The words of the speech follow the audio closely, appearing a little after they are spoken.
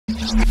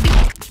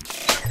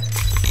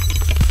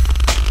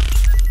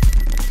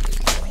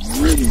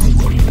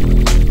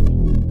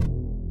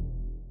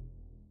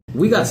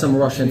We got some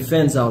Russian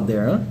fans out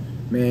there, huh?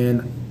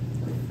 Man,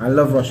 I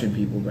love Russian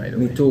people, by the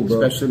way. Me too,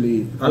 bro.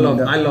 Especially, I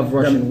love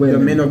Russian women.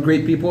 The men are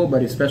great people,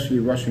 but especially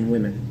Russian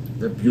women.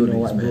 They're beauties, you know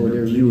what, bro? man.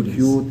 They're really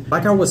cute.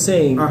 Like I was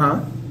saying,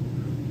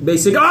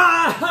 basic.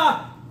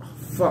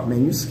 Fuck,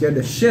 man, you scared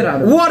the shit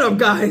out of me. What up,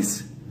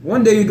 guys?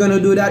 One day you're gonna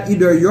do that.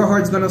 Either your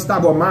heart's gonna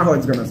stop or my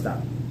heart's gonna stop.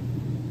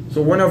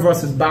 So one of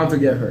us is bound to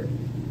get hurt.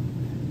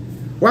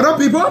 What up,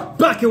 people?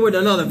 Back here with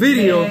another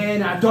video.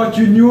 Man, I thought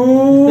you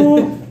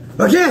knew.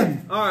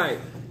 Again. All right,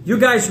 you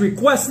guys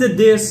requested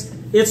this.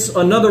 It's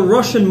another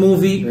Russian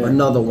movie. Yeah.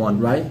 Another one,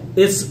 Right?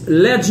 It's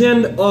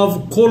Legend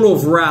of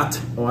Kolovrat.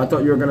 Oh, I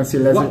thought you were gonna say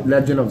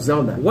Legend of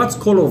Zelda. What's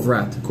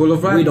Kolovrat?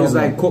 Kolovrat We don't is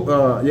know.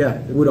 like,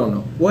 yeah. We don't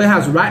know. Well, it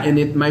has rat in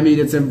it. Maybe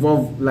it's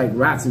involved like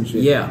rats and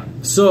shit. Yeah.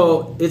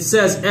 So it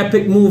says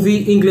epic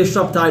movie, English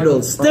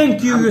subtitles.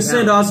 Thank you. You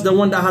send us the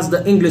one that has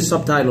the English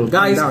subtitle,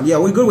 guys. Yeah,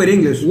 we're good with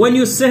English. When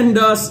you send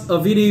us a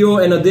video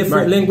in a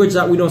different language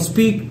that we don't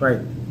speak,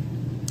 Right.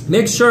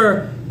 make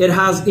sure it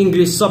has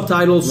English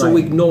subtitles so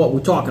we know what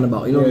we're talking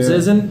about. You know what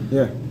I'm saying?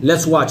 Yeah.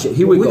 Let's watch it.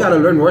 Here we go. We gotta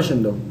learn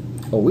Russian though.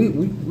 Oh, we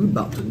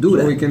about to do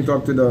that. So we can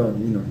talk to the,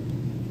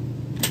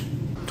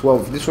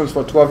 12. This one's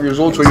for 12 years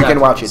old, so you can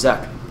watch it.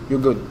 Exactly. You're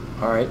good.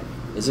 All right.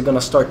 Is it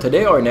gonna start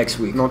today or next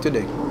week? No,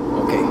 today.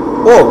 Okay.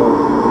 Oh!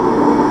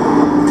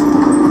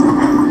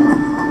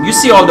 You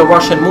see all the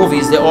Russian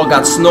movies, they all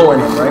got snow in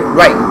them, right?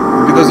 Right.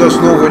 Because there's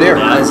snow over there.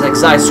 Yeah, it's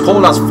exactly. It's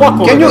cold as fuck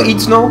over Can you there.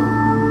 eat snow?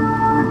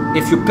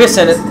 If you piss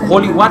in it,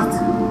 holy what?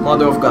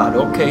 Mother of God,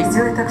 okay. Is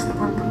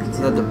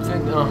that the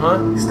thing?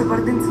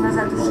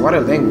 What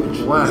a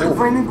language.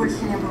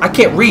 Wow. I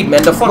can't read,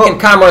 man. The fucking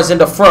camera's in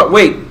the front.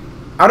 Wait.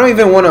 I don't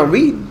even want to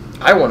read.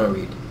 I want to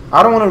read.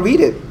 I don't want to read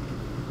it.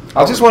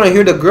 I just want to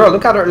hear the girl.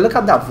 Look at her. Look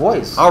at that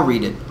voice. I'll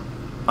read it.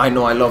 I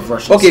know I love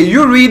Russian. Okay,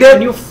 you read it.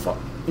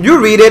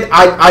 You read it.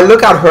 I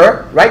look at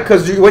her, right?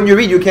 Because when you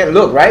read, you can't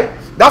look, right?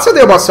 That's the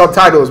thing about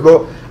subtitles,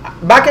 bro.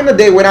 Back in the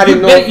day when I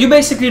didn't know, you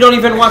basically don't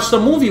even watch the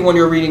movie when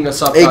you're reading the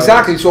subtitles.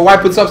 Exactly. So why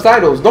put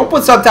subtitles? Don't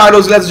put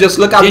subtitles. Let's just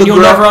look at the girl.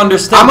 You'll never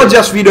understand. I'ma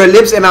just read her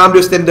lips and I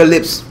understand the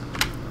lips.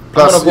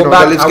 Plus, I'm gonna go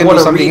back. I want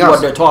to read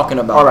what they're talking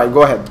about. All right,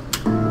 go ahead.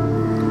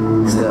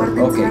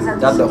 Okay,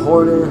 that's the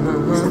hoarder.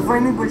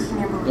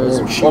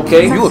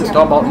 Okay, you talking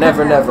about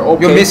never, never.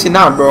 Okay, you're missing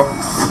out, bro.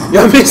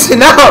 You're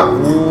missing out.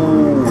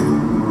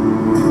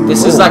 Ooh.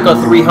 This is like a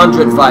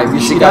 300 vibe. You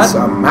see that? She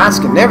got a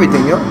mask and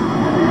everything, yo.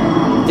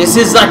 This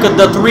is like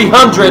the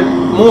 300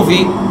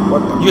 movie.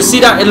 What you see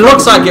that? It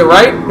looks like it,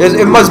 right?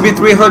 It must be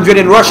 300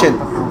 in Russian.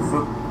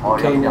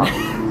 Okay.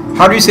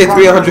 How do you say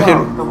 300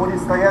 in?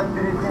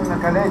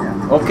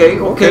 Okay,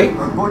 okay.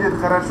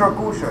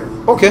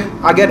 Okay,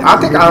 I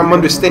think I'm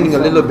understanding a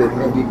little bit.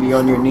 Maybe be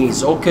on your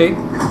knees. Okay.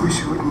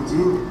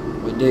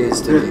 What day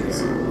is today?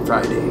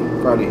 Friday.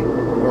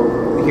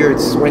 Oh, here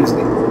it's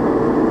Wednesday.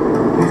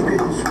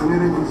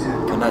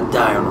 Can I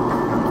die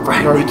on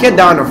Friday? No, you can't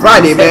die on a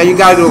Friday, man. You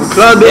gotta go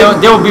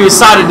clubbing. There will be a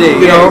Saturday.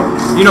 You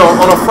know,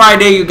 on a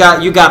Friday you got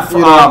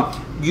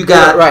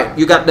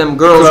them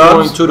girls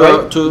clubs,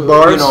 going to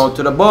bars.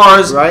 to the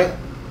bars. Right.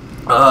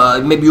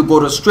 Maybe you go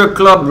to a strip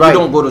club. Right. You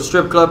don't go to a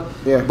strip club.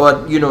 Yeah.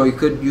 But you know you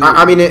could.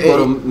 I mean, go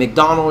to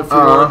McDonald's if you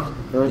want.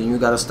 Then you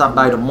gotta stop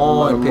by the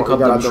mall and pick up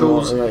them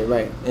shoes.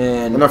 Right.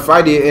 And on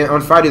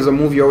Fridays a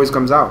movie always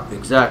comes out.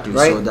 Exactly.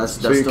 Right. So that's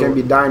so you can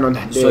be dying on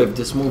that day. So if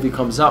this movie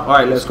comes out, all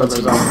right, let's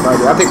continue. On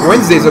Friday. I think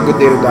Wednesday's a good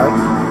day to die.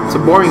 It's a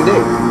boring day.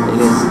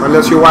 It is.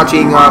 Unless you're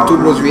watching Two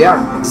Bros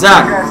React.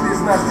 Exactly.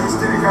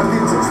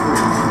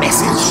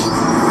 Message.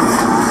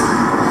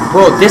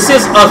 Bro, this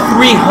is a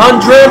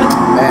 300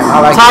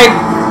 type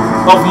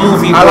of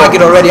movie. I like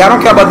it already. I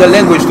don't care about the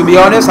language, to be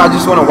honest. I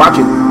just want to watch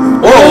it.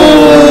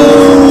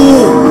 Oh!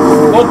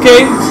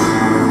 Okay.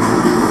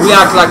 We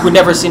act like we've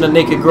never seen a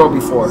naked girl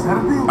before.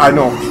 I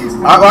know.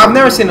 I've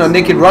never seen a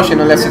naked Russian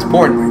unless it's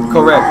porn.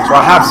 Correct. So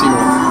I have seen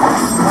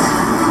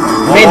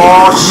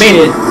one.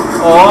 Shit.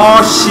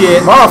 Oh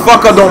shit.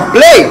 Motherfucker, don't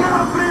play.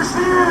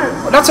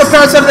 That's a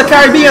Pirates of the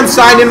Caribbean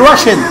sign in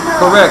Russian.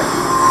 Correct.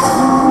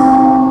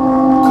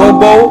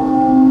 Kobo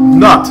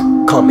not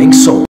coming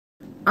soon.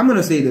 I'm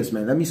gonna say this,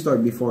 man. Let me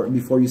start before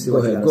you say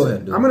what you gotta say. Go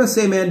ahead. I'm gonna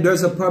say, man,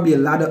 there's probably a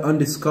lot of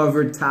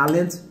undiscovered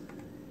talent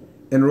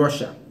in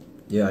Russia.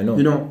 Yeah, I know.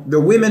 You know, the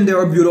women there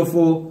are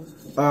beautiful.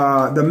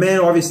 The men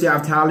obviously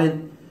have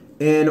talent,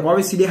 and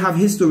obviously they have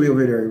history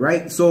over there,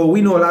 right? So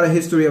we know a lot of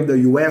history of the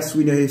U.S.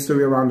 We know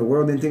history around the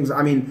world and things.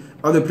 I mean,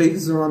 other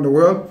places around the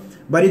world.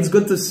 But it's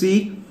good to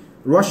see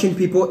Russian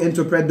people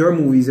interpret their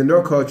movies and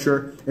their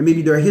culture and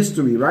maybe their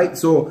history, right?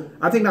 So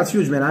I think that's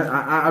huge, man.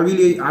 I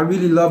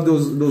really love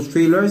those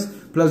trailers.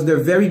 Plus, they're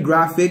very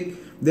graphic.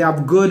 They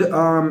have good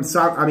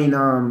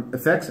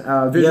effects,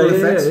 visual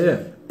effects.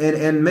 Yeah.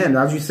 And man,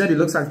 as you said, it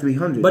looks like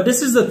 300. But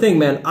this is the thing,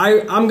 man.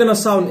 I'm gonna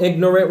sound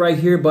ignorant right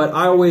here, but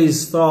I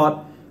always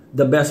thought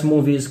the best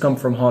movies come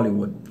from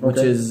Hollywood, which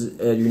is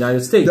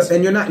United States.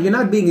 And you're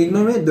not being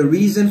ignorant. The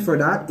reason for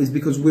that is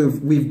because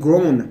we've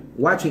grown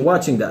watching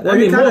that. I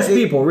mean, most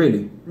people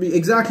really.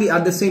 Exactly.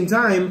 At the same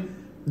time,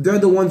 they're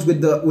the ones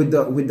with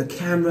the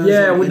cameras.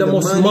 Yeah, with the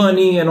most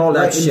money and all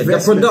that shit.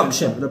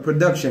 The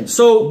production.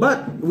 So,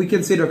 but we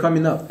can say they're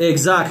coming up.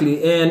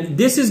 Exactly, and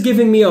this is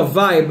giving me a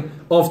vibe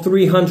of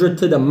 300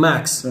 to the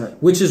Max,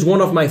 which is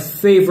one of my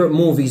favorite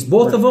movies.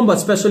 Both of them, but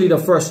especially the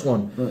first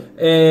one.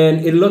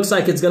 And it looks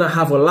like it's gonna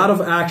have a lot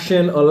of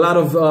action, a lot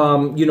of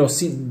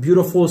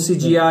beautiful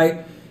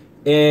CGI.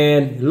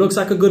 And it looks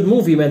like a good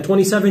movie, man.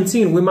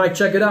 2017, we might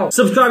check it out.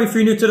 Subscribe if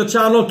you're new to the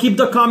channel. Keep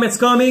the comments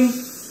coming.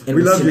 And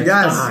we love you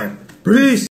guys. Peace.